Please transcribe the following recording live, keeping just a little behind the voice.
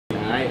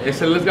right,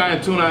 so let's go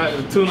and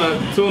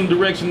tune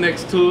direction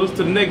next to us,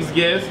 to the next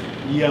guest.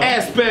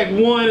 Aspect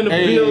One in the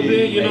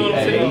building, you know what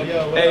I'm saying?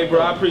 Hey, bro,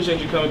 I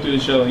appreciate you coming through the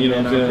show, you know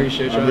what I'm saying? I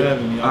appreciate you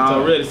having me.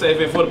 Already,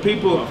 say for the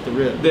people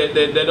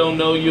that don't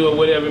know you or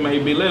whatever it may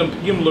be, give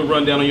them a little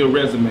rundown on your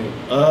resume.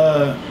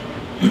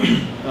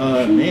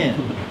 Man,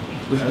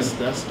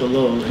 that's a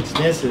little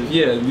extensive.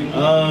 Yeah,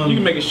 you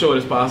can make it short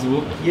as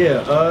possible.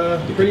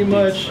 Yeah, pretty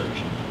much.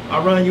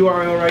 I run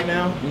URL right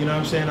now, you know what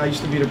I'm saying? I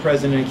used to be the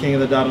president and king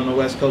of the dot on the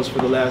West Coast for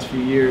the last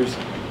few years.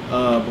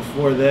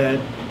 Before that,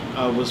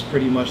 I was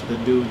pretty much the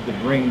dude to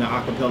bring the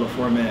acapella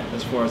format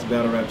as far as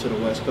battle rap to the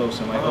West Coast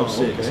in like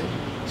 '06. Okay.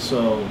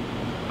 So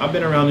I've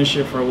been around this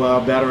shit for a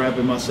while, battle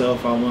rapping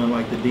myself. I won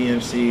like the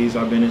DMCs,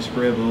 I've been in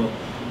Scribble,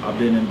 I've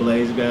been in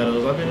Blaze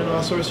battles, I've been in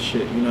all sorts of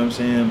shit, you know what I'm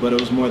saying? But it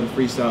was more the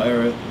freestyle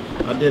era.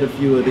 I did a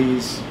few of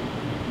these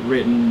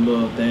written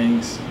little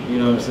things, you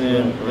know what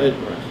I'm saying?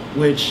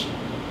 Which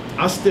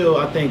I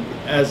think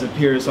as a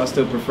purist, I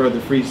still prefer the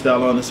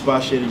freestyle on the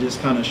spot shit and just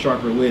kind of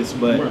sharper wits,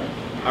 but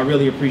I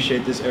really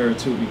appreciate this era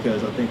too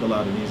because I think a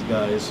lot of these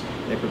guys,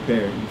 they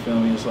prepare, you feel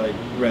me? It's like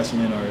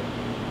wrestling or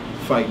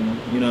fighting,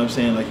 you know what I'm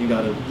saying? Like you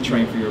gotta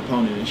train for your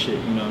opponent and shit,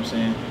 you know what I'm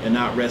saying? And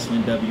not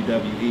wrestling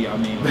WWE, I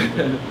mean like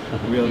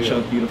real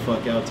choke you the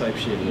fuck out type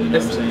shit, you know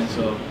what I'm saying?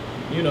 So,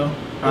 you know.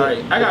 All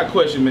right, I got a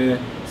question,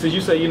 man. Since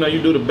you say, you know,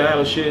 you do the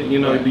battle shit, you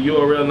know, the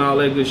URL and all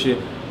that good shit,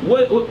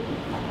 what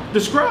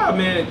describe,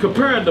 man,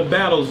 comparing the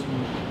battles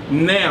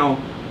now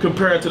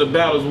compared to the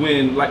battles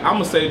when, like, I'm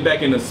gonna say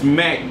back in the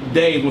Smack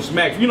days when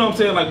Smack, you know what I'm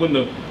saying, like when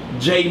the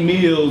J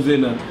Mills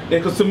and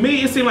because to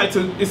me it seemed like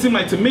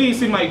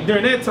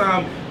during that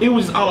time it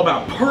was all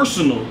about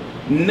personal.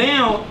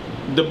 Now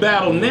the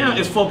battle now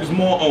is focused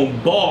more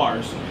on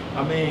bars.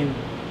 I mean,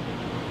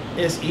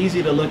 it's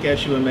easy to look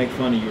at you and make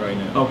fun of you right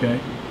now. Okay.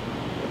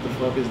 What the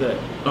fuck is that?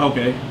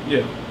 Okay.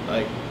 Yeah.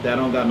 Like that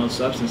don't got no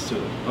substance to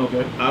it.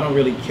 Okay. I don't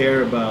really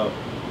care about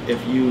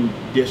if you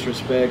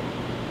disrespect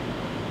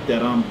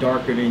that I'm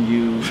darker than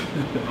you,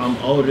 I'm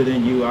older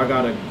than you, I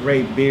got a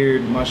great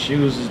beard, my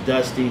shoes is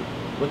dusty.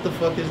 What the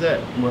fuck is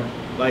that? Right.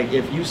 Like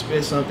if you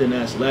spit something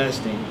that's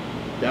lasting,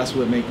 that's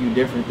what make you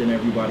different than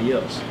everybody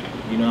else.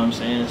 You know what I'm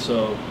saying?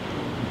 So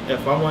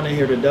if I want to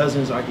hear the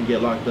dozens, I can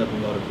get locked up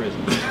and go to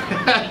prison. You know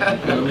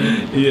what I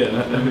mean?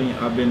 Yeah. I mean,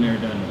 I've been there,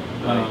 done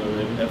that.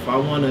 Like, if I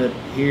want to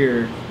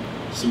hear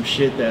some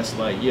shit that's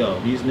like, yo,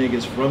 these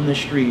niggas from the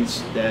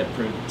streets that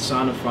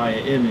personify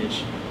an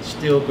image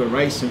still could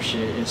write some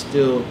shit and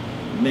still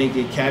make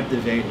it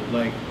captivating.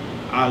 Like,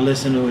 I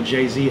listen to a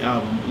Jay-Z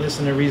album,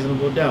 listen to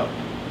Reasonable Doubt.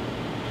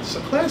 It's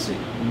a classic.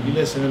 You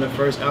listen to the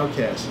first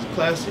Outkast, it's a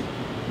classic.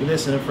 You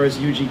listen to the first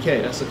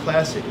UGK, that's a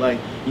classic. Like,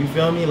 you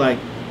feel me? Like,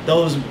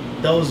 those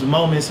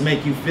moments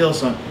make you feel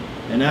something.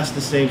 And that's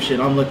the same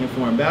shit I'm looking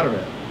for in battle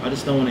rap. I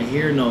just don't want to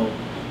hear no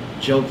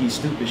jokey,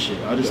 stupid shit.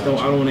 I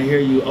don't want to hear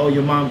you, oh,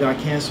 your mom got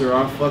cancer, or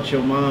I fucked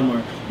your mom,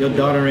 or your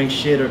daughter ain't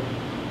shit, or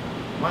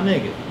my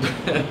nigga.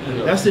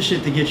 That's the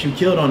shit to get you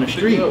killed on the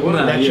street.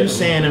 You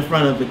saying in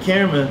front of the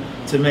camera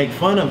to make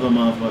fun of a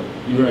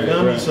motherfucker. You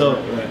feel me? So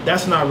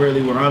that's not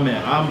really where I'm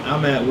at.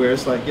 I'm at where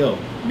it's like, yo,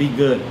 be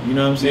good. You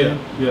know what I'm saying?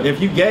 Yeah.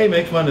 If you gay,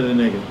 make fun of the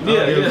nigga. I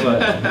don't give a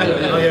fuck. I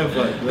don't give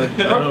a fuck.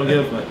 I don't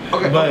give a fuck.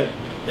 Okay. But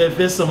if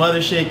it's some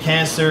other shit,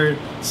 cancer,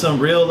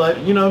 some real life,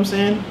 you know what I'm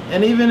saying?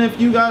 And even if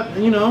you got,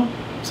 you know,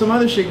 some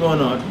other shit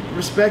going on,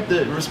 respect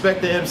the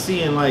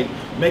MC and like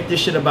make this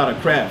shit about a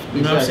craft.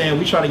 You know what I'm saying?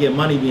 We try to get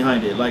money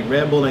behind it. Like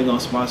Red Bull ain't gonna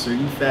sponsor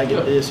you,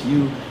 faggot this,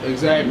 you.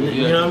 Exactly.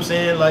 You know what I'm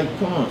saying? Like,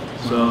 come on.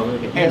 So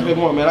Aspect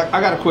One, man,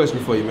 I got a question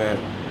for you, man.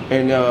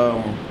 And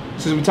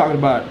since we're talking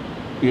about,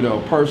 you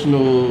know,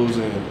 personals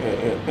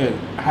and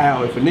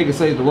how if a nigga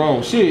says the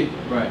wrong shit,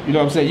 right, you know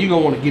what I'm saying, you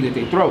gonna want to get at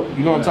their throat.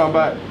 You know what I'm talking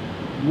about?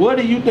 What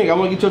do you think? I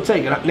want to get your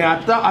take. Now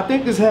I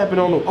think this happened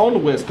on the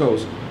West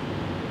Coast.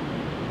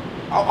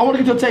 I want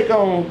to get your take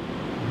on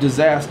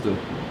Disaster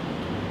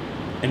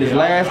and his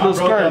last little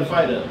skirt.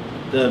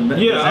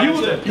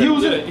 He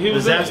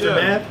was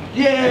Aftermath.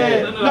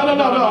 Yeah. No. I'm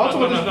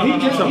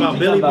talking about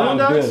Billy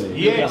Boondocks.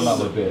 Yes.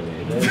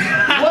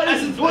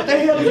 What the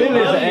hell is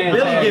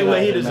Billy get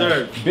what he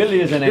deserved. Billy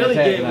is an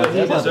antagonist.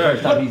 That's the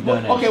first time he's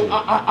done that. Okay,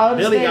 I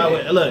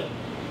understand. Look,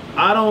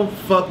 I don't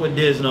fuck with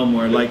Diz no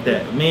more like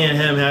that. Me and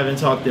him haven't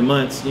talked in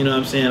months. You know what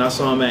I'm saying? I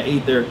saw him at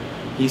Ether.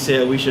 He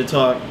said we should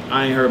talk.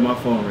 I ain't heard my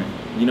phone ring.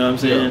 You know what I'm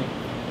saying?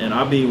 Yeah. And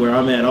I be where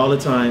I'm at all the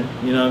time.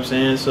 You know what I'm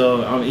saying?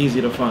 So I'm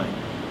easy to find.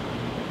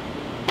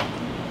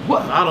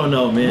 What? I don't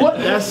know, man. What?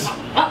 That's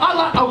I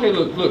like. Okay,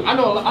 look. I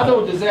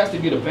know Disaster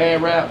get a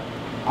bad rap.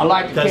 I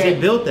like the cat. Because he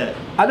built that.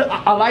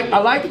 I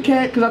like the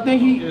cat because I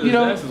think he, you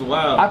know,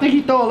 I think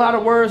he throw a lot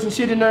of words and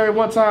shit in there at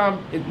one time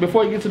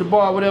before you get to the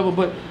bar or whatever.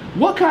 But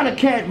what kind of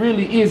cat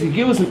really is he?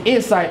 Give us some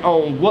insight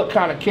on what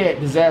kind of cat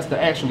Disaster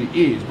actually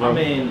is, bro. I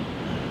mean,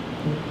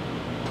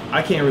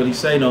 I can't really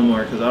say no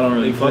more because I don't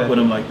really fuck with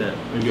him like that.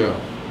 Yeah.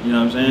 You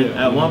know what I'm saying?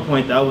 Yeah. At one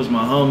point, that was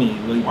my homie.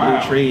 We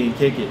would trade and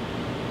kick it.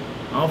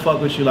 I don't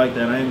fuck with you like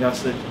that. I ain't got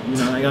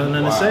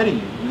nothing to say to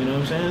you. You know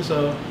what I'm saying?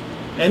 So,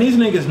 and these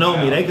niggas know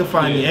me. They can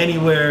find me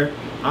anywhere.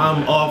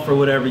 I'm all for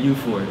whatever you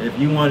for. If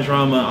you want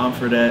drama, I'm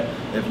for that.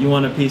 If you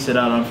want to piece it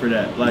out, I'm for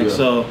that. Like,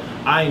 so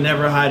I ain't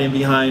never hiding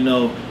behind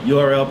no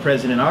URL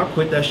president. I'll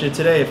quit that shit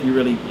today if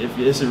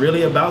it's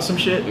really about some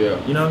shit.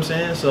 Yeah. You know what I'm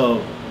saying?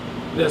 So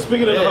yeah,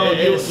 speaking of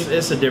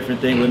it's a different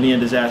thing with me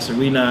and Disaster.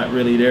 We not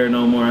really there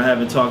no more. I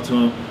haven't talked to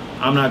him.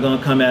 I'm not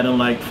gonna come at him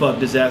like fuck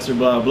Disaster,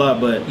 blah blah.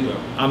 But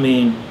I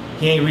mean,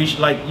 he ain't reached,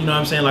 like, you know what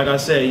I'm saying? Like I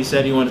said, he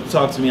said he wanted to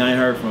talk to me. I ain't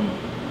heard from him.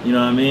 You know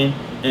what I mean?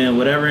 And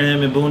whatever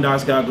him and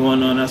Boondocks got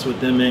going on, that's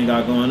what them men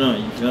got going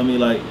on. You feel me?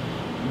 Like,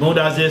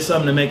 Boondocks did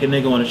something to make a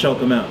nigga want to choke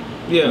him out.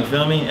 Yeah. You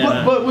feel me?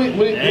 And but when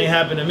it ain't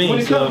happened to me. When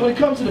it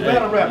comes to the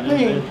battle rap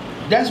thing,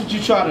 that's what you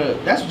try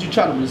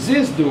to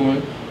resist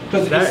doing,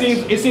 because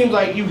it seems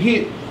like you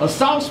hit a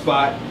soft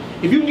spot.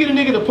 If you can get a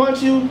nigga to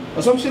punch you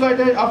or some shit like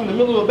that off in the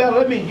middle of a battle,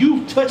 that means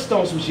you've touched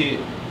on some shit.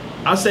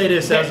 I say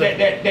this that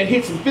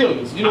hits some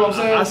feelings. You know what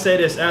I'm saying? I say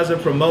this as a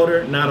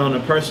promoter, not on a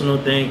personal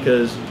thing,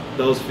 because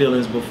those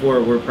feelings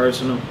before were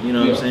personal. You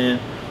know what I'm saying?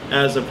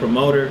 As a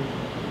promoter,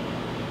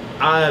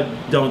 I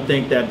don't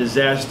think that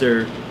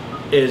Disaster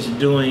is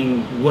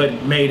doing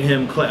what made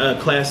him a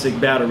classic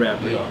battle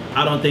rapper.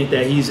 I don't think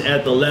that he's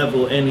at the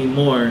level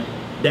anymore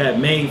that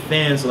made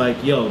fans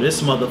like, yo,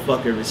 this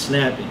motherfucker is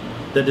snapping.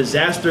 The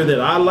Disaster that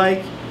I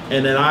like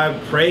and that I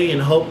pray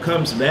and hope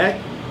comes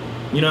back,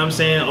 you know what I'm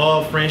saying,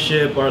 all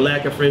friendship or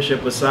lack of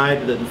friendship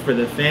aside, for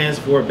the fans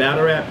for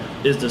battle rap,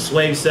 is the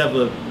Swave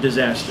Seva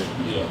Disaster.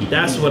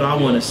 That's what I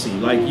want to see.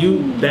 Like,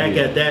 you back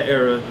at that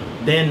era,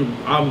 then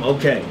I'm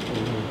okay.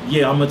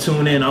 Yeah, I'm gonna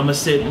tune in. I'm gonna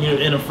sit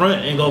in the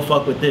front and go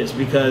fuck with this,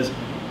 because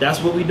that's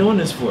what we doing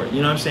this for.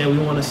 You know what I'm saying?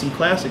 We want to see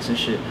classics and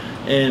shit.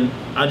 And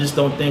I just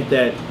don't think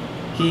that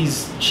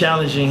he's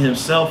challenging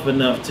himself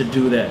enough to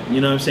do that.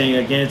 You know what I'm saying?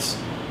 Against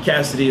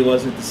Cassidy, it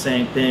wasn't the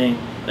same thing.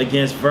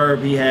 Against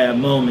Verb, he had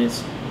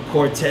moments.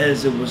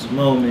 Cortez, it was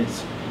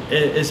moments.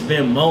 It's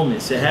been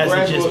moments. It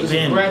hasn't just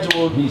been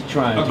gradual. He's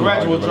trying a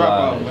gradual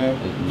dropout,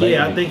 man.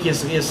 Yeah, I think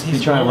he's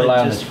trying to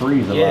rely on his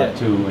freeze a lot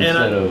too,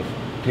 instead of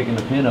picking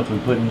the pen up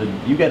and putting the.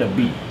 You got to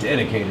be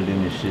dedicated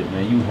in this shit,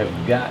 man. You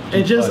have got to.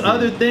 And just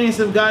other things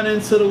have gotten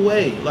into the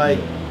way, like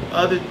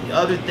other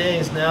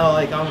things now.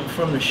 Like, I'm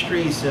from the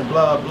streets and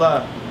blah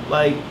blah.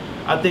 Like,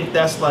 I think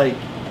that's like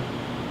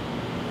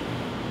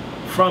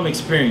from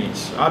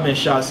experience. I've been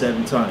shot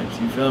 7 times.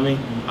 You feel me?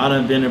 I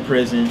done been in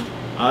prison.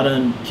 I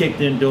done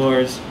kicked in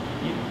doors.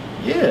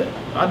 Yeah,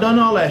 I done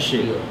all that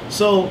shit.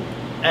 So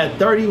at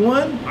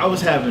 31, I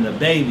was having a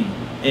baby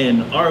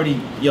and already,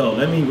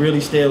 let me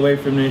really stay away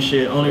from this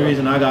shit. Only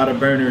reason I got a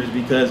burner is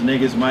because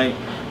niggas might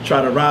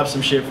try to rob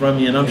some shit from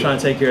me, and I'm trying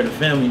to take care of the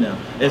family now.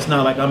 It's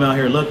not like I'm out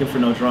here looking for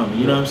no drama.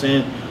 You know what I'm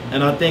saying?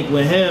 And I think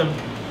with him,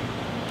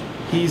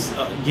 he's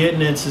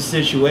getting into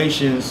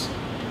situations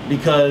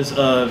because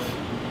of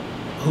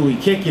who he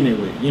kicking it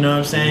with, you know what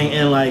I'm saying?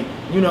 And like,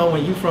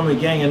 when you from a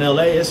gang in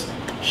LA, it's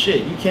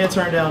shit, you can't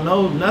turn down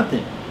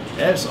nothing.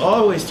 It's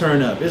always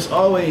turn up. It's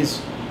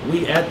always,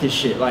 we at this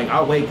shit. Like,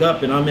 I wake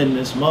up and I'm in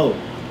this mode.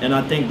 And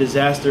I think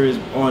Disaster is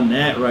on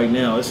that right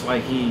now. It's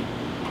like he,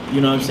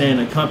 you know what I'm saying,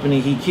 the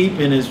company he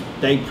keeping is,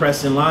 they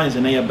pressing lines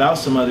and they about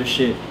some other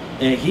shit.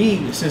 And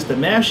he, since the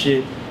math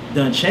shit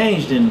done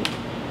changed, and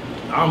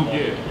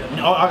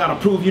I gotta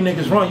prove you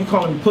niggas wrong. You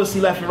calling me pussy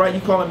left and right,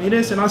 you calling me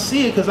this, and I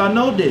see it because I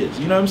know this.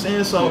 You know what I'm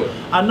saying? So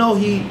I know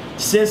he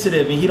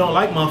sensitive and he don't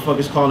like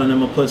motherfuckers calling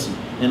him a pussy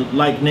and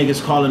like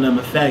niggas calling him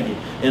a faggot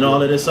and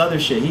all of this other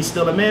shit. He's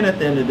still a man at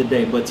the end of the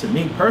day. But to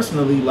me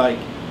personally, like,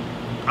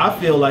 I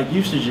feel like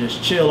you should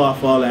just chill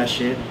off all that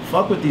shit.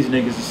 Fuck what these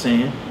niggas are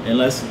saying, and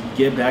let's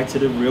get back to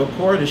the real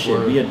core of the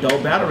shit. Be a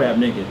dope battle rap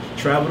nigga.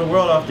 Travel the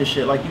world off this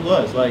shit like you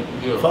was. Like,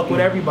 fuck with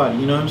everybody.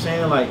 You know what I'm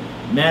saying? Like,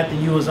 Math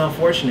and you was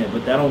unfortunate,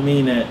 but that don't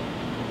mean that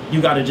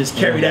you gotta just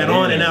carry that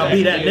on and now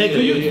be that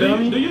nigga. You feel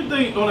me? Do you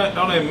think on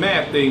that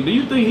Math thing? Do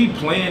you think he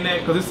playing that?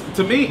 Because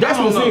to me, that's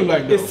what it seemed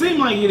like. Though. It seemed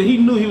like he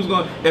knew he was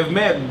gonna. If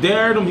Math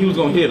dared him, he was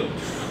gonna hit him.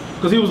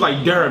 Because he was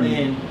like daring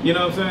me. You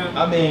know what I'm saying?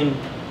 I mean,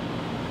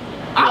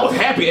 I was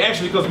happy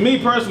actually, because me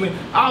personally,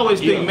 I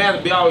always think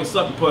Math be always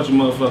sucker punching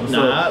motherfuckers.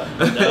 Nah,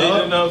 so, you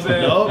know what I'm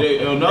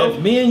saying? No.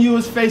 If me and you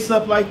was face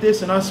up like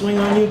this and I swing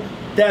on you,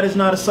 that is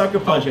not a sucker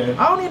punch.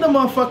 I don't need no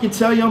motherfucking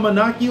tell you I'm gonna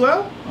knock you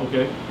out.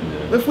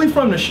 If we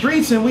from the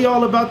streets and we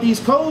all about these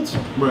codes,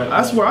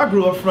 that's where I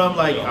grew up from.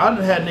 Like, I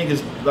done had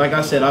niggas, like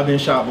I said, I've been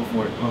shot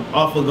before.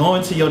 Off of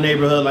going to your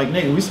neighborhood like,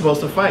 nigga, we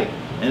supposed to fight.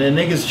 And then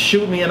niggas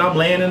shoot me and I'm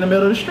laying in the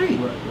middle of the street.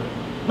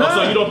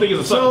 So you don't think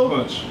it's a sucker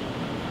punch?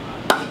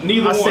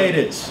 Neither one. I say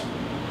this.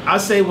 I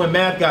say when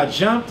Math got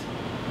jumped,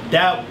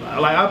 that,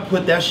 like, I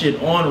put that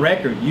shit on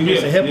record. You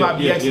used a Hip Hop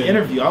DX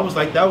interview. I was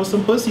like, that was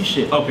some pussy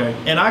shit.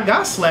 And I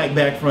got slack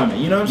back from it.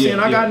 You know what I'm saying?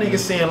 I got niggas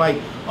saying like,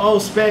 oh,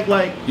 Spec,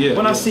 like,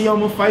 when I see you,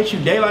 I'm gonna fight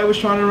you. Daylight was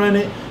trying to run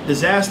it.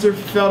 Disaster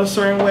felt a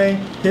certain way.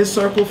 His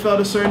circle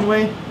felt a certain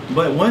way.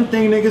 But one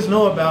thing niggas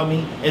know about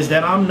me is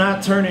that I'm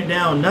not turning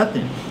down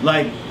nothing.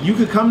 Like, you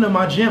could come to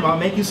my gym, I'll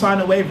make you sign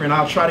a waiver and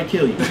I'll try to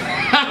kill you.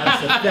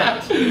 That's a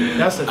fact.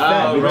 That's a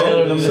fact,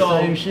 bro. Them the So,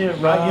 same shit,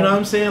 you know what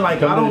I'm saying? Like,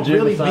 Come I to the don't gym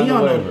really and sign be the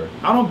on waiver.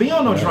 I don't be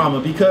on no drama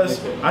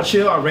because I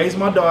chill, I raise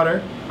my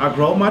daughter, I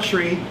grow my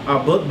tree,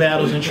 I book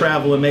battles and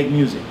travel and make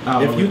music.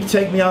 If you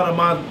take me out of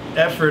my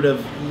effort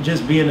of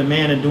just being a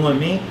man and doing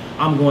me,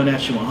 I'm going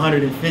at you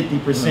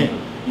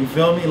 150%. You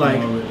feel me?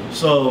 Like,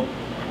 so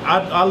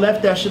I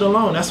left that shit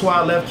alone. That's why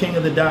I left King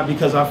of the Dot,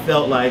 because I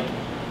felt like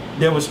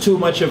there was too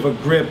much of a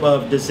grip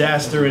of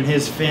Disaster and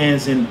his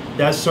fans and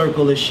that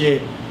circle of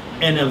shit.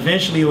 And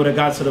eventually it would have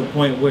got to the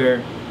point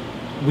where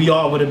we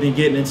all would have been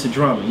getting into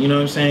drama. You know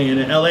what I'm saying?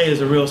 And LA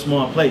is a real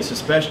small place,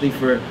 especially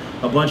for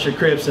a bunch of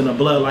Crips and a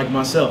blood like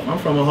myself. I'm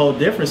from a whole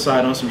different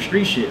side on some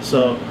street shit.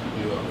 So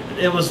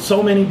it was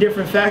so many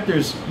different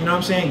factors, you know what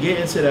I'm saying, get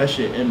into that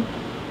shit. And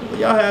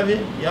y'all have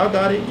it, y'all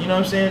got it, you know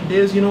what I'm saying?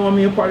 Diz, you don't want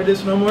me a part of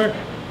this no more?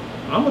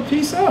 I'm a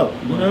peace out,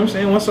 you know what I'm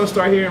saying? Once I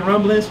start hearing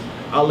rumblings,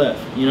 I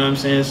left, you know what I'm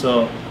saying?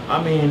 So,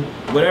 I mean,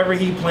 whatever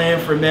he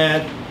planned for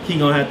Math, he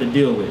gonna have to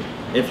deal with.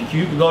 If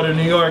you could go to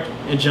New York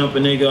and jump a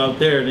nigga out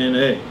there, then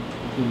hey,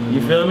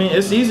 you feel me?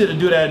 It's easy to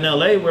do that in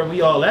LA where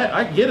we all at.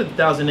 I can get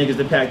 1,000 niggas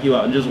to pack you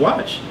out and just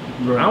watch.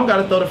 Right. I don't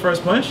gotta throw the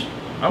first punch.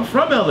 I'm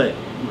from LA. Right.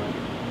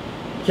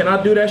 Can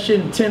I do that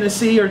shit in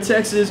Tennessee or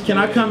Texas? Can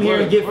I come here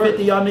and get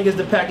 50 y'all niggas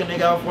to pack a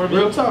nigga out for me?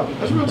 Real talk.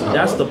 That's real talk.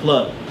 That's the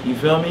plug. You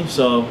feel me?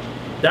 So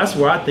that's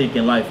where I think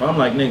in life. I'm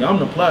like, nigga, I'm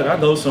the plug. I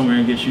go somewhere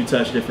and get you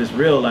touched if it's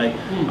real. Like,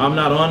 I'm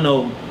not on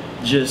no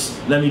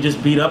just let me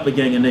just beat up a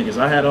gang of niggas.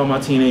 I had all my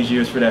teenage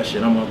years for that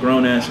shit. I'm a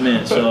grown ass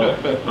man, so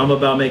I'm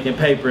about making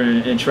paper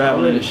and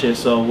traveling and shit.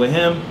 So with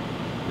him,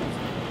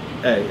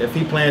 hey, if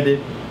he planned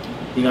it,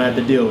 he gonna have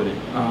to deal with it.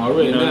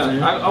 Already. You know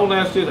now, I want to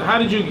ask this: how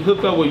did you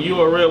hook up with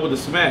URL with the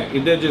Smack?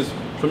 Is that just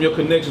from your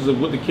connections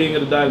with the King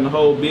of the Dot and the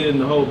whole bid and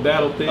the whole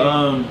battle thing?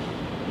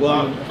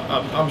 Well,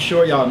 I'm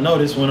sure y'all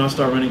noticed when I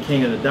start running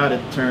King of the Dot,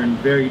 it turned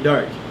very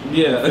dark.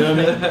 Yeah. You feel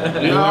me?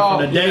 It went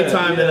from the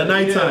daytime to the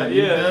nighttime.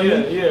 Yeah,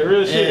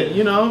 real shit. And,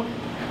 you know,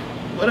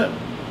 what up?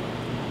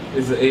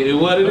 It's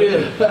what it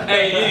is.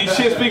 Hey,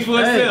 shit speaks for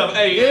itself.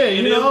 Hey,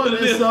 yeah, you know,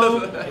 and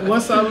so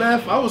once I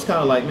left, I was kind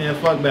of like, man,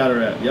 fuck battle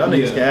rap. Y'all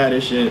niggas can have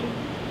this shit.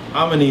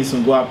 I'm gonna need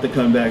some guap to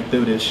come back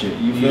through this shit.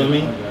 You feel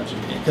me?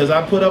 Because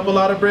I put up a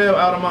lot of bread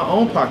out of my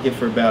own pocket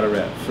for battle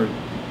rap, for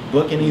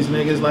booking these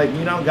niggas. Like,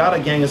 we don't got a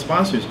gang of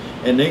sponsors.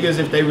 And niggas,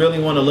 if they really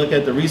want to look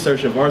at the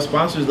research of our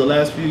sponsors the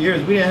last few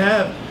years, we didn't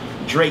have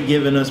Drake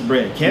giving us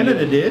bread.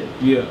 Canada did,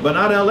 but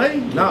not LA,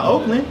 not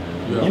Oakland.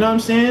 You know what I'm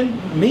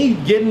saying? Me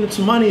getting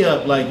some money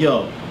up, like,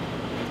 yo,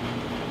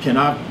 can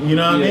I, you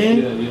know what I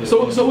mean?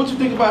 So what you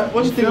think about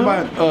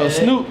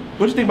Snoop?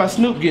 What you think about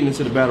Snoop getting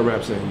into the battle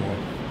rap scene, man?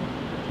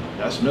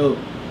 That's Snoop.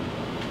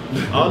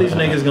 All these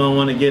niggas gonna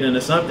want to get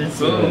into something.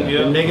 Soon,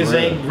 niggas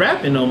ain't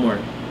rapping no more.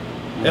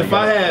 If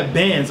I had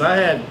bands, I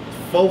had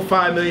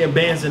 4-5 million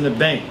bands in the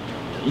bank,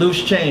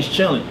 loose change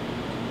chilling,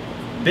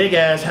 big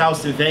ass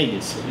house in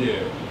Vegas.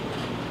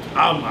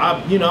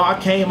 I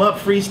came up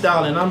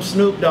freestyling. I'm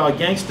Snoop Dogg,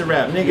 gangster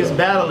rap, niggas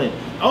battling.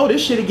 Oh,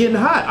 this shit is getting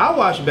hot. I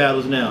watch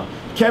battles now.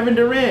 Kevin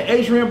Durant,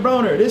 Adrian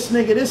Broner, this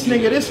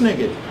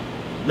nigga.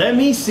 Let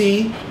me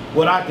see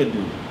what I could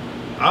do.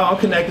 I'm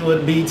connected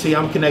with BT.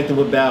 I'm connected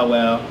with Bow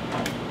Wow.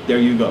 There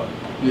you go.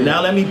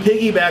 Now let me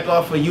piggyback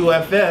off of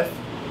UFF,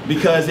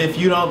 because if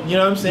you don't, you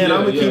know what I'm saying,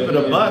 I'm gonna keep it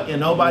a buck, and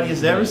nobody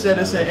has ever said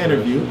this in an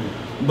interview.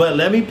 But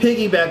let me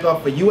piggyback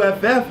off of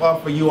UFF,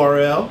 off of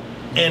URL,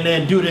 and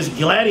then do this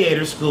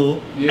gladiator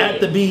school at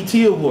the BET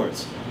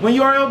Awards. When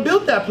URL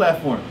built that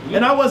platform.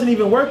 And I wasn't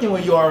even working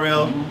with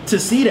URL to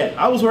see that.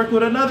 I was working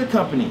with another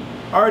company.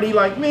 Already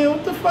like, man,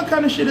 what the fuck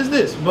kind of shit is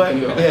this? But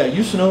yeah,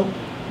 you Snoop,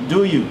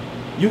 do you.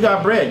 You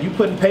got bread. You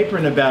putting paper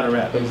in the battle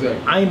rap.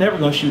 Exactly. I ain't never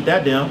gonna shoot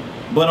that down.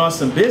 But on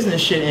some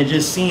business shit and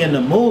just seeing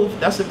the move,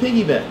 that's a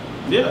piggyback.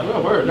 Yeah,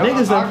 no word.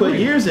 Niggas done put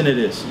years into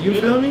this. You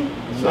feel me?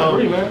 So, I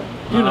agree, man.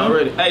 You know.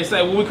 Already. Hey,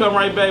 say when we come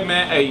right back,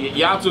 man. Hey,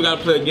 y'all two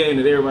gotta play a game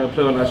that everybody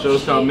play on our show.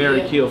 It's called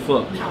Marry, Kill,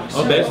 Fuck.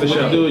 Okay, so what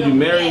you do is you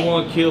marry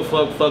one, kill,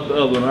 fuck the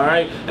other one. All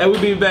right. Hey, we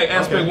be back.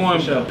 Aspect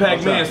One,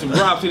 Pac-Man, some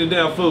Rob C the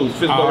Damn Fools.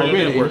 Physical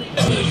Radio Network.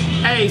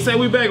 Hey, say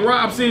we back.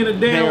 Rob C the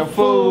Damn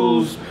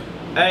Fools.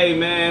 Hey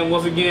man,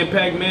 once again,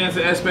 Pac-Man,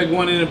 Aspect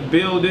One in the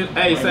building.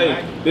 Hey,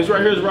 say this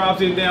right here is Rob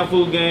C the Damn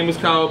Food game. It's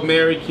called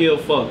Marry, Kill,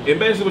 Fuck. And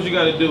basically what you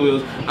gotta do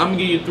is I'm gonna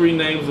give you 3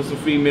 names of some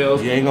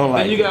females. You ain't gonna like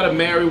it. And you gotta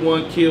marry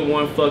one, kill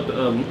one, fuck the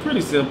other.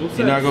 Pretty simple.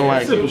 You're not gonna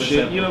like simple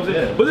shit. You know what I'm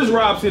saying? But this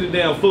Rob C the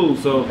Damn Food,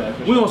 so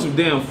we on some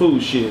damn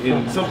food shit.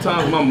 And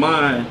sometimes my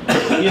mind,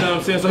 you know what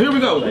I'm saying? So here we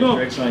go.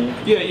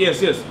 Yes.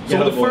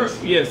 So the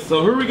first,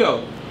 so here we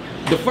go.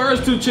 The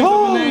first 2 chicks I'm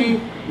gonna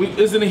name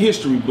is in the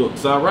history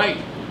books. All right.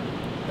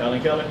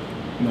 Helen Keller?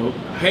 Nope.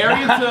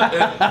 Harriet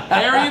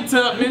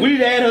Tubman. We need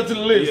to add her to the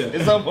list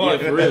at some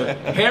point. Yeah, for real.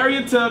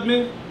 Harriet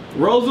Tubman,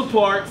 Rosa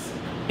Parks,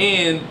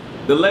 and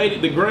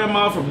the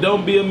grandma from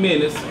Don't Be a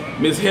Menace,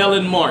 Miss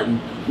Helen Martin.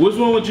 Which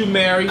one would you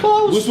marry?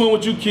 Close. Which one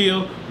would you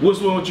kill? Which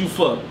one would you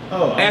fuck?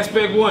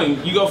 Aspect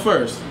One, you go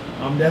first.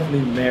 I'm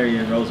definitely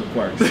marrying Rosa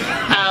Parks.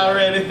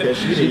 Already. Because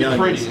she's the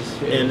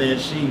youngest. And then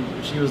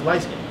she was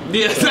light skinned.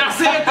 Yes, I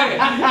said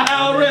that.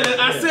 Already,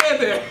 I said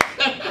that.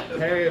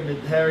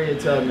 Harriet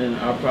Tubman,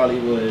 I probably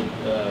would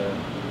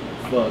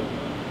fuck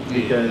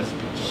because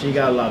she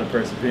got a lot of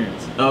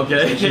perseverance.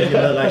 Okay. So she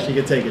look like she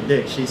could take a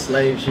dick. She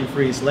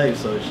free slave,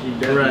 so she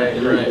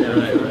definitely Right.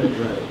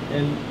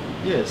 And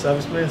yeah,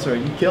 self-explanatory.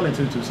 You killing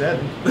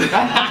 227.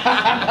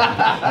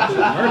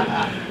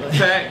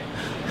 Pac.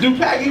 Do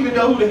Pac even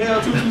know who the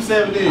hell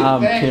 227 is?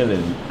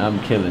 I'm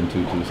killing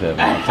 227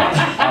 off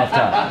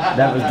top.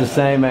 That was the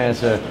same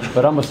answer,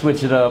 but I'm gonna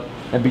switch it up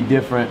and be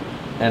different.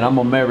 And I'm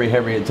gonna marry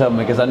Harriet Tubman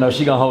because I know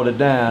she gonna hold it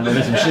down. And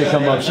if some shit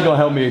come up, she gonna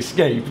help me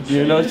escape.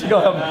 You know, she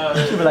gonna help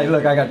me. She be like,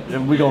 look,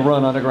 we gonna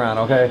run underground,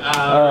 okay?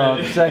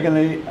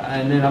 Secondly,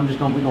 and then we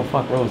gonna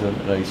fuck Rosa.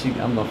 Like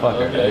I'm gonna fuck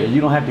her.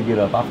 You don't have to get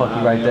up. I'll fuck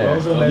you right there.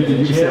 Rosa went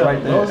to jail.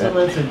 Right there. Rosa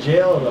went to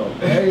jail though.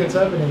 Harriet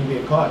Tubman didn't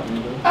get caught.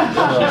 That's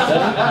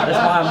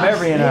why I'm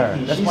marrying her.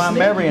 That's why I'm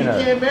marrying her.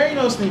 You can't marry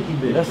no sneaky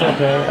bitch. That's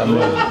okay. I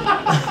mean,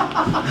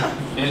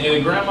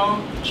 and grandma?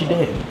 She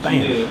did. Bam.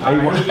 She did.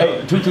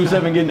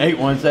 227 getting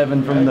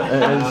 817 from the.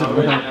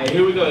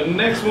 Here we go.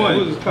 Next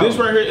one. This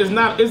right here is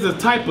a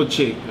type of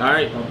chick. All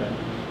right. Okay.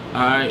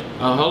 All right.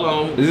 Hold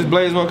on. Is this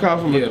Blaze gonna call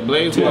from? Yeah,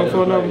 Blaze.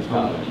 Phone number. You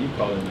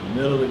call it in the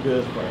middle of the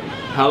goods party.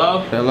 Hello.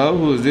 Hello.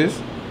 Who is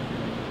this?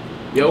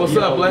 Yo, what's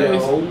up,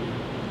 Blaze?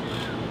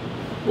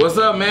 What's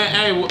up, man?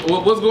 Hey,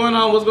 what's going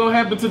on? What's gonna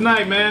happen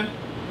tonight, man?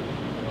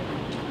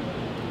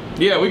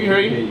 Yeah, we can hear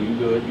you. Yeah, you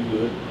good. You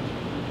good.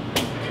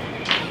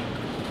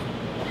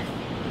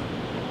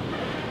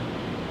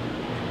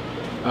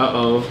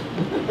 Uh-oh.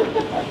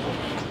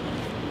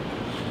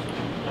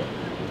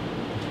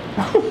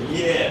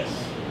 Yes.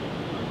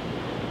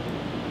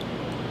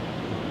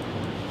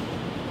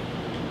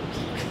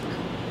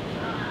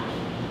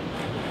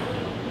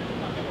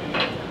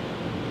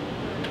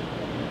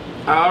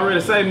 I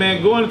already say,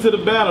 man, going into the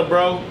battle,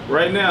 bro,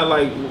 right now,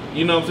 like,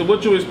 you know what I'm saying,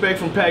 what you expect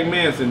from Pac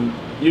Manson?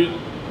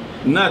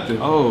 Nothing.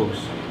 Oh.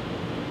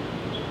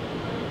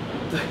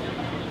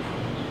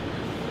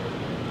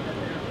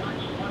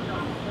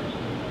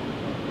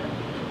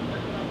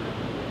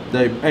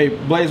 Hey,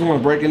 Blaze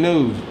One, breaking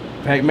news.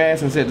 Pac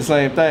Manson said the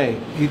same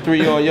thing. He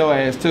 3-0 on your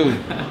ass too.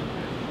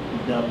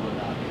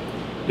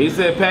 He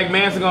said Pac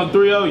Manson gonna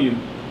 3-0 you.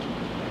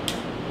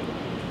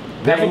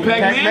 That's what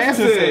Pac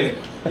Manson said.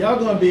 Y'all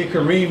gonna be a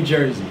Kareem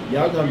jersey.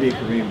 Y'all gonna be a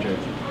Kareem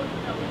jersey.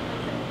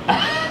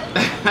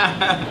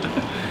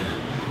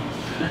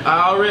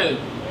 Already.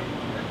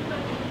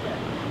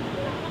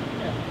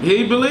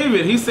 He believe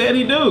it. He said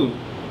he do.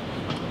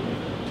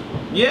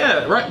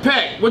 Yeah, right.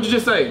 Pac, what'd you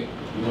just say?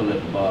 You gonna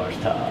let the bars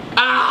top.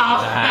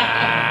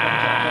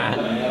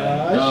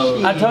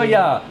 I tell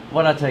y'all,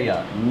 what I tell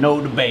y'all,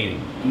 no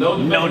debating. No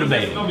debate. No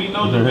debate. There's gonna be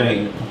no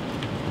debate.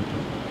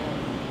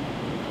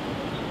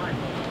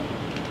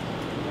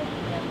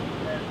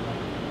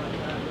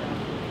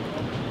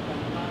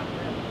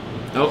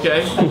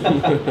 Okay.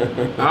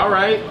 All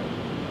right.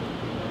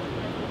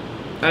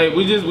 Hey,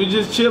 we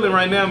just chilling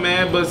right now,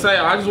 man. But say,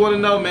 I just want to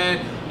know, man.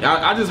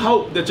 I just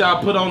hope that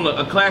y'all put on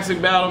a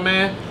classic battle,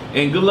 man.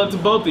 And good luck to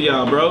both of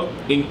y'all, bro.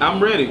 And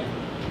I'm ready.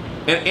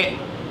 And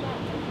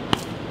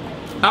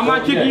I'm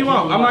not kicking you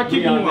off. I'm not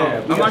kicking you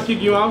off. I'm not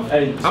kicking you off.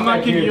 I'm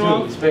not kicking you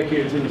off. Spec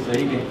here too, so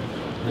he can.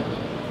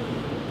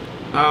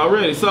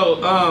 Already.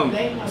 So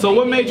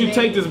what made you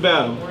take this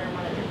battle?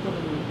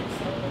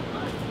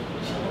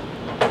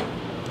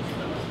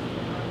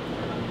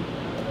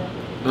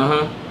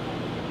 Uh-huh.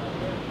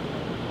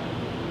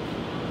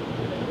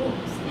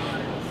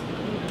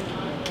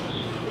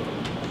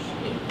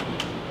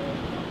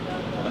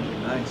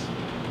 Nice.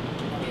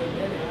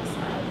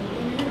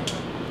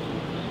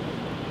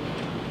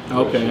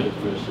 Okay.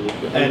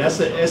 Hey, that's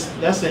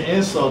an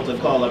insult to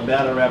call a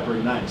battle rapper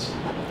nice.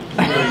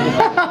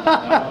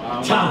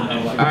 All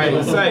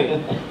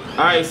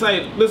right,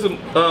 say, listen,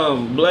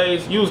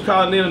 Blaze, you was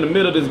calling in the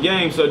middle of this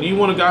game, so do you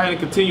want to go ahead and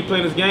continue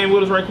playing this game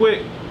with us right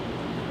quick?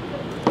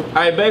 All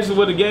right, basically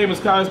what the game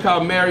is called, it's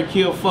called marry,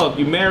 kill, fuck.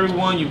 You marry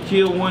one, you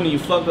kill one, and you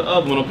fuck the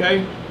other one,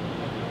 okay?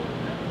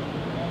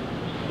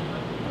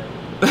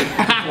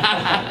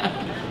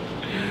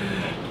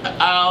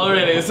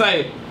 Already,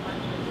 say.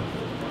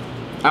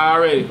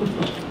 Already.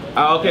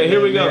 Okay,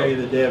 here we go. Marry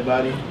the dead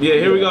body. Yeah,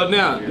 here we go.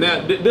 Now,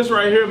 this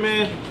right here,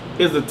 man,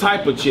 is a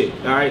type of chick.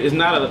 All right, it's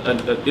not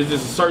it's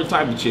just a certain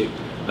type of chick.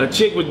 A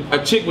chick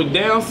with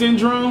Down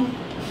syndrome.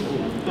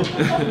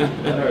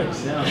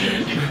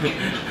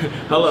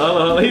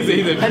 Hello. He's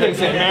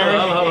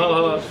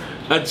hello.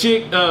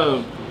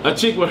 A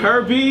chick with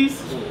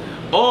herpes,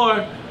 or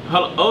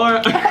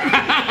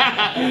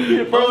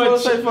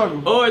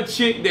a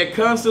chick that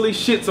constantly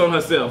shits on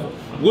herself.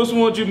 Which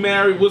one would you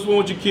marry? Which one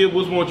would you kill?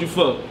 Which one would you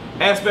fuck?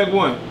 Aspect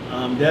one.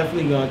 I'm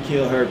definitely gonna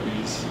kill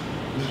herpes.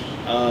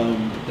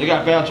 They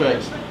got foul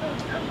tracks.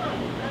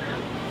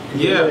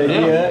 Yeah.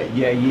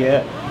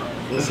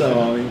 What's up,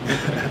 homie?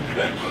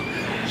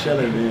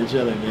 Chilling,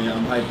 man.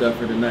 I'm hyped up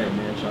for tonight,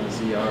 man. Trying to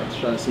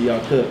see y'all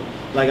cook.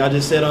 like I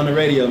just said on the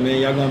radio, man,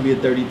 y'all gonna be a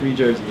 33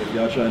 jersey if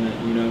y'all trying to,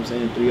 you know what I'm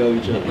saying, 3-0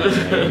 each other.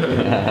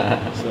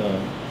 So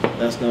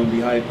that's gonna be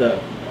hyped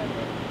up.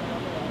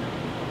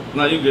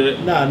 No, you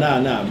good.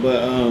 Nah.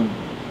 But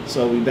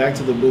so we back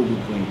to the Boo Boo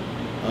Queen.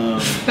 We're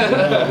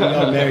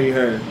gonna marry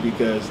her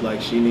because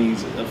like she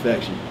needs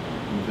affection.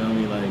 You feel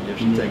me? Like if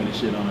she's taking the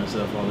shit on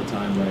herself all the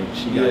time, like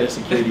she got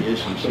insecurity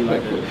issues. She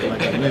like a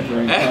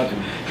whimpering puppy.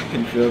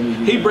 You feel me?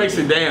 He breaks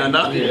it down,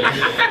 dog. He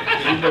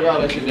broke all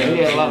that shit down.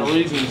 He had a lot of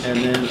reasons. And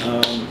then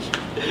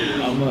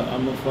I'm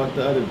a fuck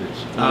the other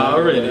bitch.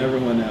 Already. Whatever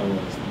one that was.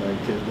 Like,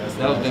 'cause that's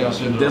That was Down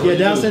syndrome. Yeah,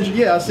 Down syndrome.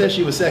 Yeah, I said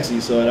she was sexy,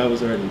 so that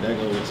was already that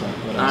goes with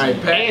something. All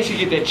right, Pat. And she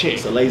get that check.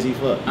 It's a lazy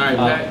fuck. All right,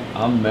 Pat.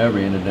 I'm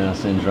marrying a Down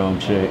syndrome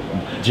chick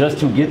just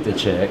to get the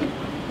check.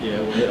 Yeah,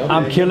 well, okay,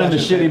 I'm killing the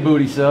that's your shitty thing.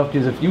 booty self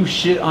because if you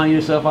shit on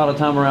yourself all the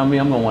time around me,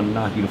 I'm gonna want to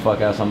knock you the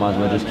fuck out. So I might as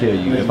well just kill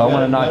you. If I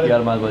want to knock you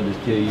out, I might as well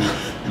just kill you.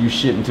 You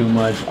shitting too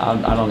much. I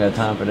don't got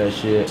time for that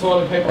shit.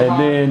 Toilet paper.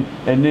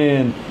 And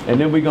then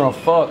we gonna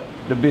fuck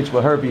the bitch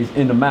with herpes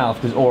in the mouth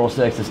because oral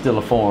sex is still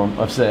a form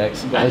of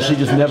sex, and she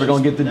just never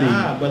gonna get the D.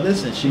 Nah, but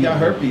listen, she got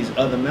herpes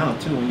of the mouth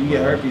too. When you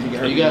get herpes, you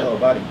get herpes in the whole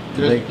body.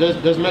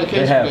 There's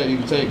medication that you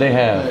can take. They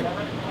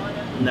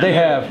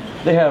have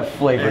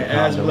flavored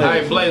Ass condoms. All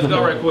right, Blaze,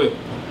 go right quick.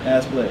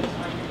 Ass Blaze.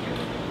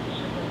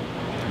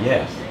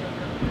 Yes.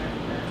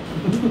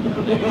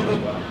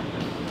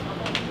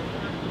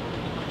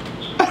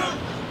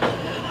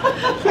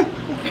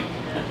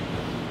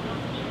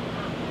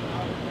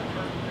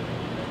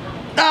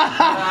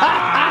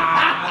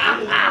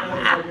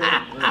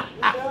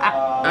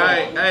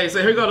 Alright, hey,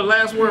 so here go the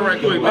last one right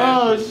quick, man.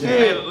 Oh, shit.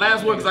 Hey, the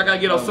last one, cause I gotta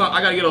get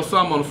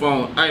Osama on the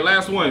phone. Alright,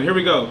 last one. Here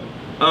we go.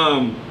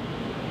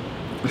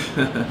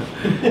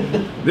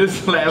 This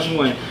is the last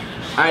one.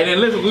 Alright, then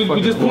listen,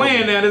 we just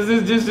playing now. This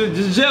is just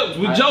jokes.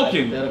 We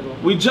joking.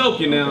 We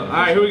joking now.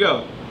 Alright, here we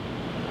go.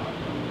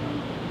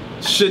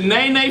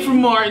 Shanae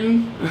from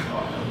Martin,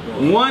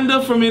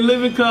 Wanda from In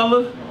Living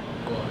Color,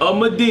 or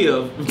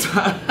Madea.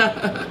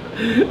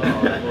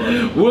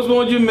 Which one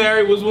would you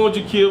marry? Which one would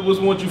you kill? Which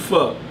one would you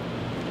fuck?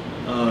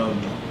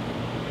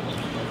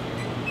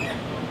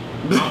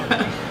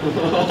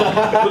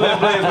 Let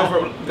Blaze go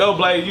first. Go,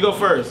 Blaze. You go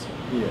first.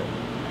 Yeah.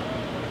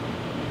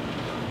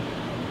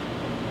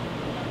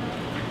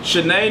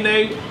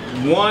 Shanae,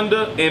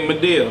 Wanda, and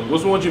Madea.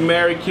 Which one would you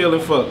marry, kill,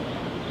 and fuck?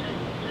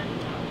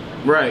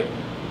 Right.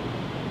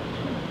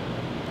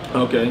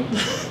 Okay.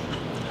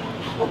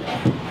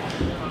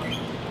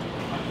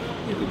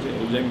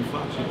 Jamie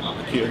Foxx.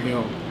 I'll kill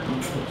him.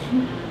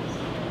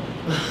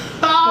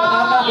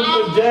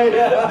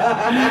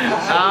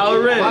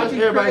 Already. Why does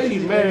everybody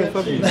keep marrying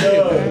fucking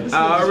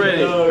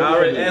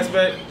Already.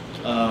 Aspect.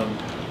 I'm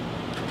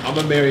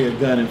gonna marry a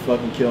gun and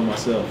fucking kill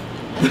myself.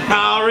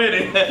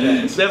 Already.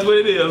 That's what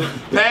it is.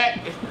 Pat.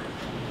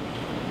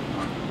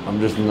 I'm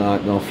just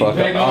not gonna fuck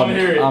Back up. on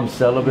here. I'm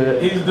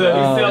celibate. He's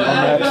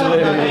celibate.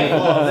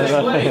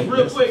 actually. Blaze,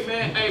 real quick,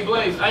 man. Hey,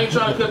 Blaze, I ain't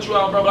trying to cut you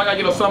out, bro, but I gotta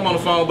get Osama on the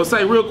phone. But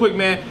say real quick,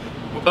 man.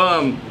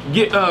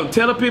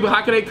 Tell the people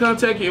how can they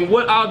contact you and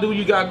what I'll do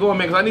you got going,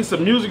 man. Cause I need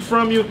some music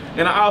from you,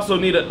 and I also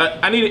need I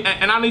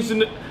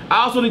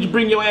also need you to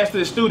bring your ass to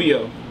the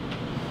studio.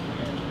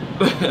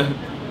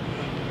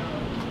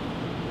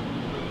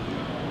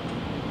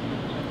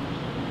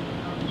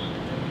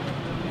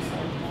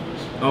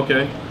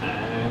 Okay.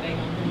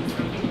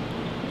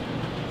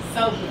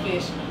 So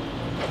professional.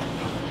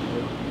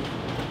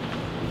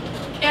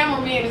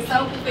 Cameraman is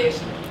so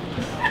professional.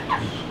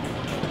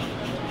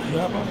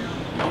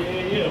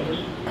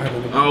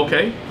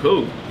 Okay,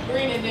 cool.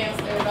 Bring it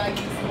downstairs, I get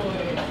some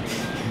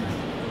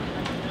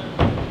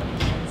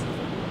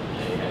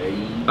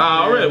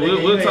All right,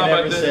 we'll talk about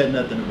Never that. said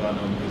nothing about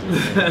no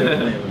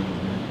music.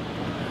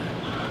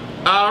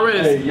 Already.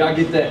 Hey, y'all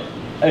get that?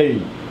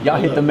 Hey, y'all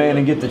hit the man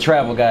and get the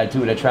travel guide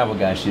too. That travel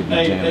guide should be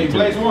jamming Hey, too.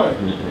 Blaze One.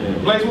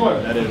 Blaze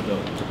One. That is dope.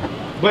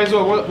 Blaze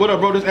One, what up,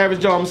 bro? This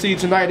Average Joe. I'm gonna see you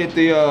tonight at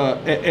the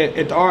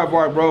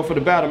Aardvark, bro, for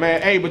the battle,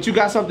 man. Hey, but you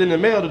got something in the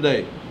mail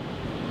today.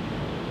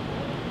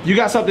 You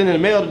got something in the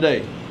mail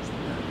today.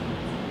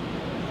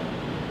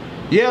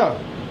 Yeah.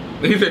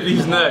 He said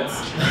these nuts.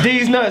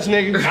 These nuts,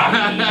 nigga.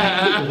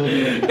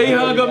 He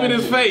hung up in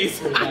his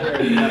face.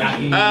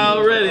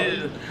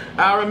 Already.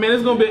 Alright, man,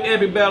 it's gonna be an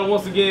epic battle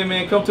once again,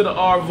 man. Come to the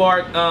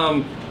Aardvark.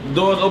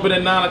 Doors open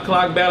at 9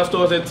 o'clock. Battle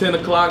starts at 10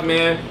 o'clock,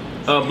 man.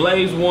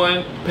 Blaze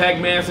 1.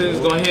 Pac Manson is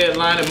gonna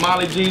headline it.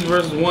 Molly G's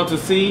versus 1 to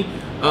C.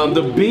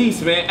 The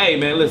Beast, man. Hey,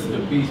 man, listen.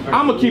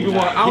 I'm gonna keep it one.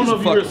 I don't know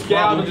if you're a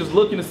scout or just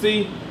looking to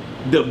see.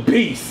 The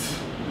Beast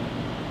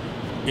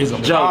Is a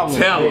Joe, problem.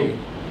 tell him.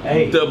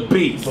 Hey, The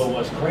Beast. but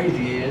what's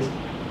crazy is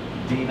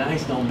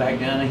D-Nice gonna back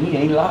down and he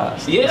ain't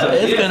lost. Yeah, so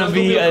it's yeah, gonna so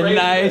be it's a crazy.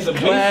 nice The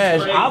beast is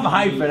clash. crazy. I'm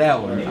hyped for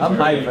that one. I'm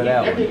hyped for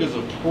that That one. nigga's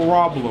a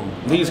problem.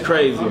 He's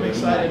crazy, I'm man.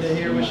 excited to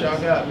hear what y'all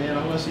got, man.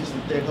 I want to see some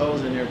thick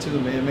hoes in there too,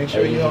 man. Make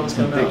sure Hey, you hoes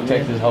some come thick out,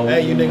 Texas man. hoes.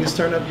 Hey, you niggas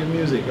turn up your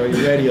music or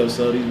your radio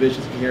so these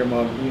bitches can hear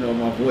my,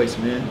 my voice,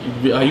 man.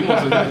 You want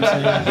some? He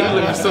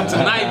looking for some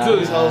tonight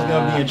These too. hoes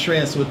gonna be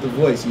entranced with the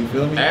voice. You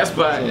feel me? That's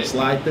fine. So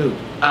slide through.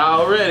 I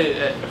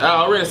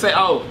already say,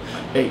 oh,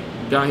 hey,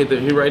 God hit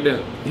right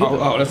there.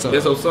 That's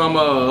That's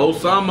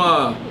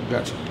Osama.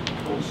 Gotcha.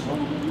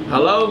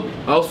 Hello,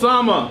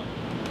 Osama.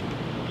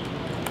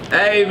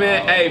 Hey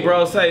man, hey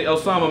bro, say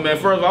Osama, man.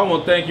 First of all, I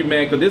want to thank you,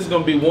 man, because this is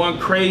gonna be one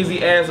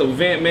crazy ass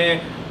event,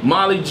 man.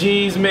 Molly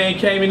G's, man,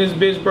 came in this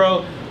bitch,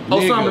 bro.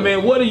 Osama, Nigga.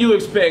 man, what do you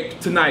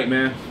expect tonight,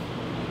 man?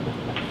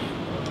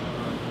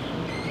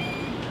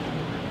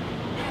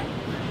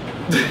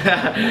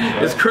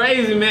 It's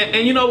crazy, man.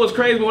 And you know what's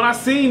crazy? When I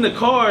seen the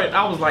card,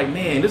 I was like,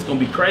 man, this is gonna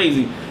be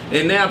crazy.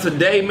 And now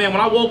today, man,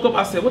 when I woke up,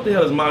 I said, what the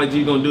hell is Molly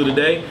G gonna do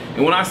today?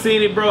 And when I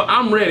seen it, bro,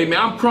 I'm ready,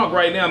 man. I'm crunk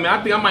right now, man.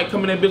 I think I might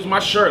come in that bitch with my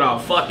shirt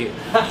off. Fuck it.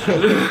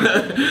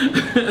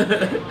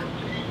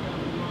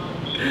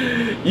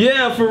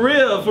 Yeah, for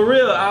real, for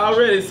real. I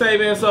already say,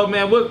 man. So,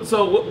 man,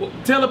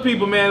 tell the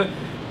people, man,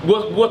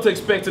 what to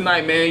expect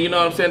tonight, man. You know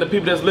what I'm saying? The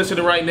people that's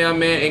listening right now,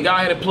 man. And go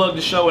ahead and plug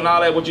the show and all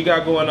that. What you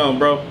got going on,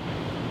 bro?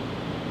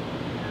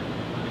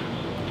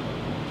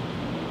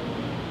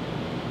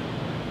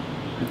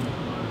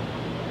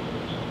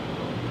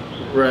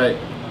 Right.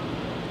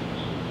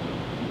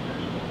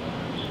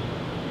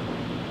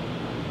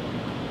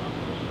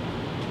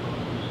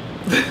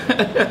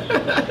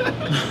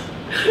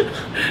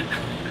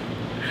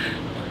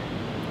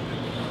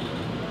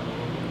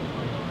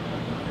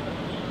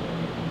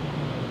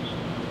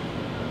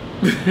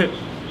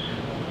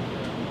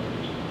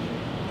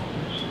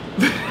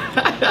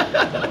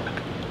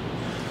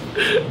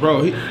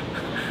 Bro,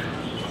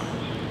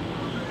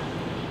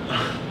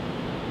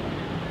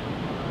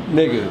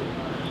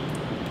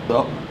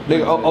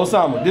 nigga,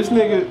 Osama, this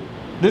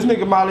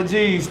nigga Molly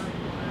G's.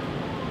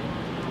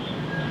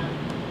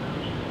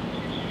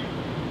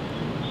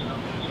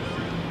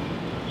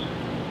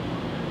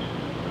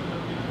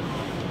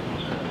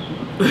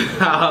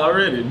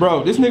 Already.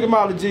 Bro, this nigga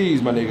Molly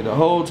G's, my nigga, the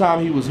whole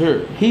time he was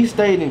here, he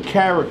stayed in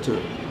character.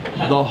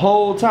 The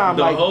whole time.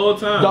 The whole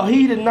time.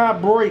 He did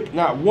not break,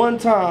 not one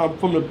time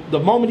from the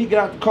moment he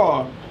got out the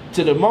car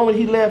to the moment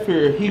he left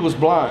here, he was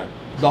blind.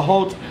 The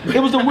whole it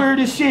was the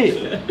weirdest shit.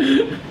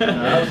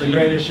 That was the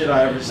greatest shit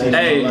I ever seen.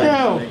 Hey, in my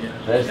life, my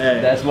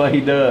nigga. That's what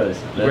he does.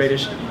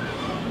 Greatest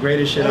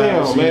shit I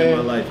ever seen in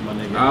my life, my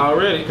nigga.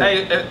 Already.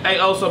 Hey,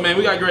 also, man,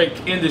 we got great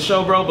end the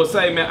show, bro. But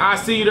say, man, I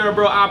see you there,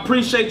 bro. I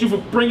appreciate you for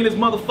bringing this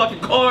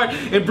motherfucking card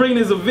and bringing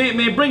this event,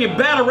 man. Bringing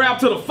battle rap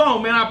to the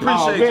phone, man. I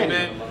appreciate you,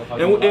 man.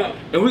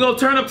 And we gonna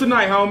turn up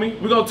tonight, homie.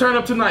 We gonna turn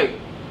up tonight.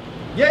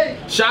 Yay!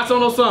 Shots on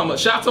Osama.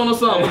 Shots on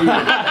Osama.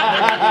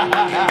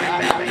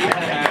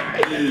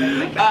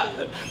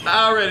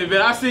 Already,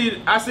 man. I see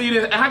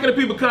this. How can the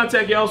people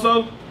contact you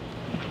also?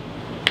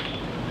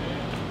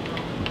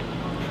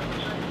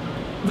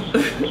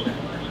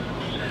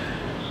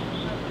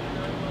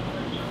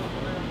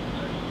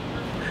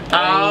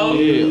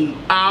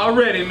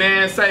 Already,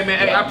 man. Say, man.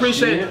 Hey, I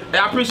appreciate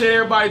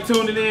everybody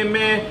tuning in,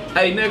 man.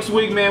 Hey, next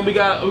week, man, we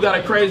got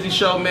a crazy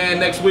show, man.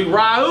 Next week,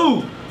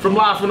 Raul from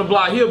Live from the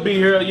Block, he'll be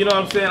here. You know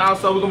what I'm saying?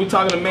 Also, we're gonna be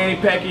talking to Manny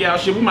Pacquiao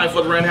shit. We might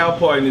fuck around house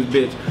party in this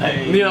bitch.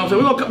 Hey. You know what I'm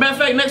saying? We're gonna. Matter of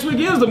fact, next week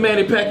is the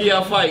Manny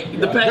Pacquiao fight.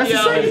 The Pacquiao. That's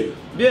the same.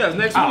 Yeah, it's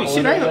next week.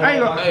 Shit,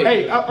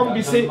 hey, I'm gonna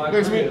be sick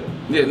next week.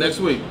 Yeah, next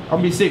week. I'm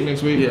gonna be sick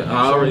next week. Yeah,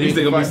 I already. You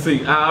think I'm gonna be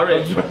sick? I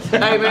already.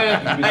 Hey,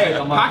 man. Hey,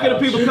 how can the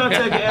people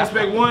contact you?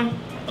 Aspect One.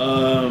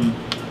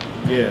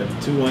 Yeah,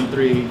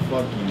 213.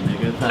 Fuck you,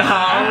 nigga.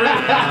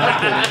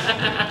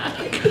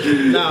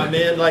 Nah,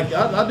 man. Like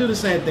I do the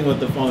same thing with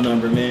the phone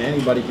number, man.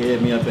 Anybody can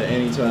hit me up at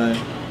any time.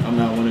 I'm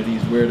not one of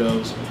these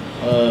weirdos.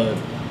 You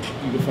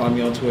can find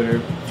me on Twitter / you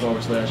know what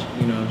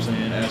I'm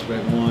saying,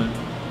 Aspect One.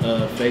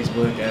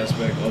 Facebook,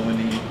 Aspect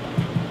O-N-E,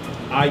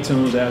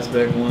 iTunes,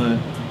 Aspect One,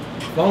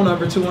 phone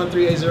number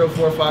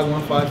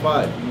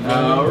 213-804-5155.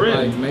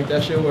 Already. Like, make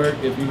that shit work.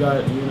 If you got,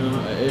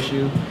 an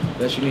issue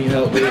that you need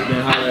help with,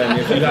 then holler at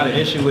me. If you got an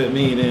issue with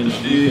me, then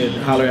you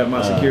can holler at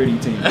my security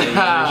team. Make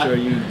sure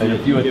you. And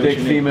if you a thick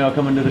female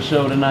coming to the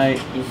show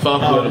tonight, You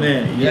fuck Oh with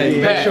man, yeah.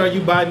 Yeah. Make sure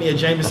you buy me a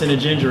Jameson and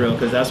ginger ale,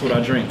 because that's what I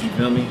drink. You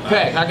feel me?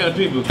 Pac, how can the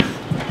people?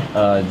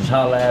 just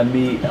holler at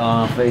me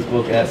on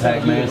Facebook at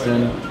Pac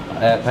Manson,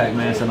 at Pac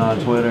Manson on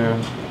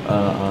Twitter,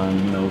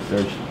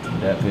 search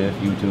that piff,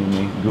 YouTube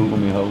me, Google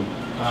me, ho.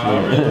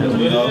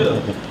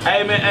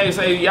 Hey man, hey,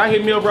 say y'all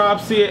hit me up, Rob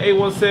C at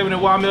 817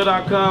 at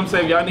ymail.com.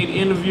 Say if y'all need an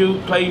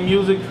interview, play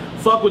music,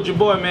 fuck with your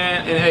boy,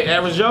 man. And hey,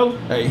 Average Joe.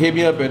 Hey, hit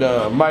me up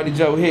at Mighty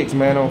Joe Hicks,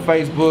 man, on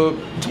Facebook,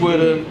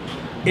 Twitter,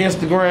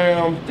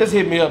 Instagram. Just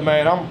hit me up,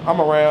 man. I'm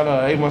around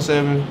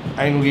 817.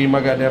 I ain't gonna give you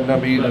my goddamn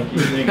number either.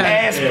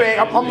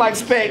 Aspect. I'm like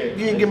Spec.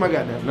 You didn't get my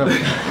goddamn number.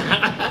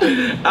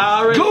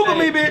 Already, Google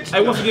hey, me, bitch.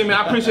 Hey, once again, man,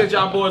 I appreciate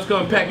y'all boys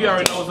coming. Pack, you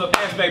already know what's up.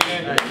 Aspect,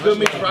 man. Good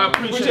meeting you, bro. I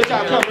appreciate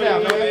y'all coming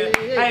out, man.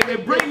 Hey,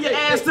 man, bring your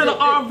ass to the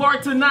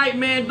Aardvark tonight,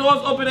 man. Doors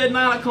open at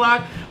 9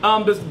 o'clock.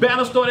 The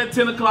battle start at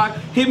 10 o'clock.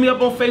 Hit me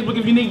up on Facebook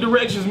if you need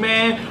directions,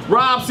 man.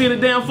 Rob, see the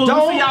damn fool.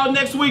 We'll see y'all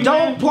next week,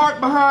 man. Don't park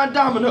behind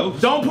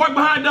Domino's. Don't park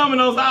behind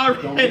Domino's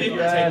already. Don't be your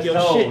Take your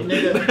asshole. shit,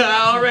 nigga.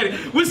 Already.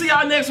 We'll see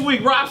y'all next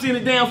week. Rob, see the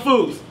damn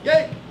fools.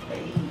 Yeah.